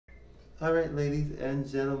Alright, ladies and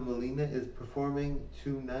gentlemen, Melina is performing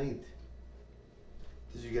tonight.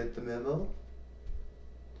 Did you get the memo?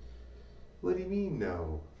 What do you mean,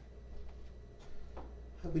 no?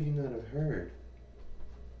 How could you not have heard?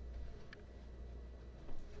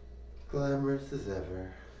 Glamorous as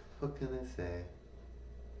ever. What can I say?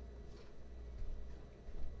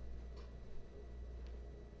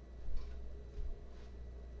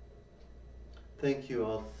 Thank you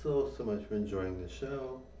all so much for enjoying the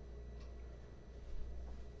show.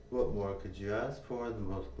 What more could you ask for? The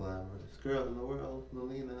most glamorous girl in the world,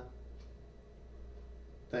 Melina.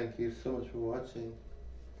 Thank you so much for watching.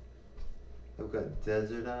 I've got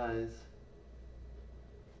desert eyes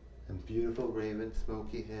and beautiful raven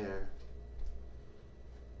smoky hair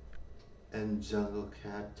and jungle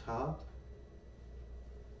cat top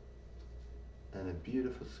and a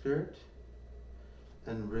beautiful skirt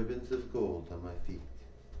and ribbons of gold on my feet.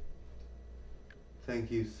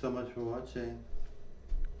 Thank you so much for watching.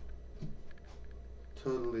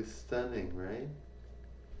 Totally stunning, right?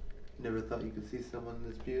 Never thought you could see someone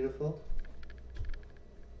this beautiful?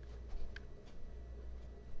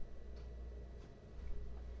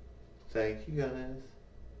 Thank you, guys.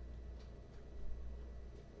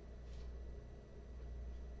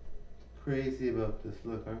 Crazy about this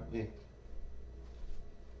look, aren't we?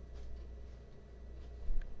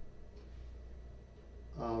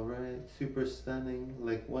 Alright, super stunning,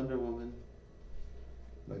 like Wonderwoman.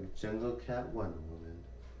 Like Jungle Cat Wonderwoman.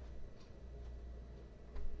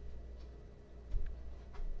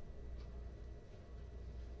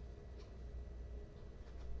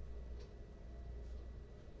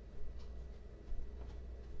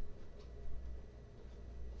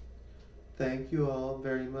 Thank you all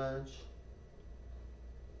very much.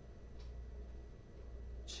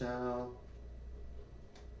 Ciao.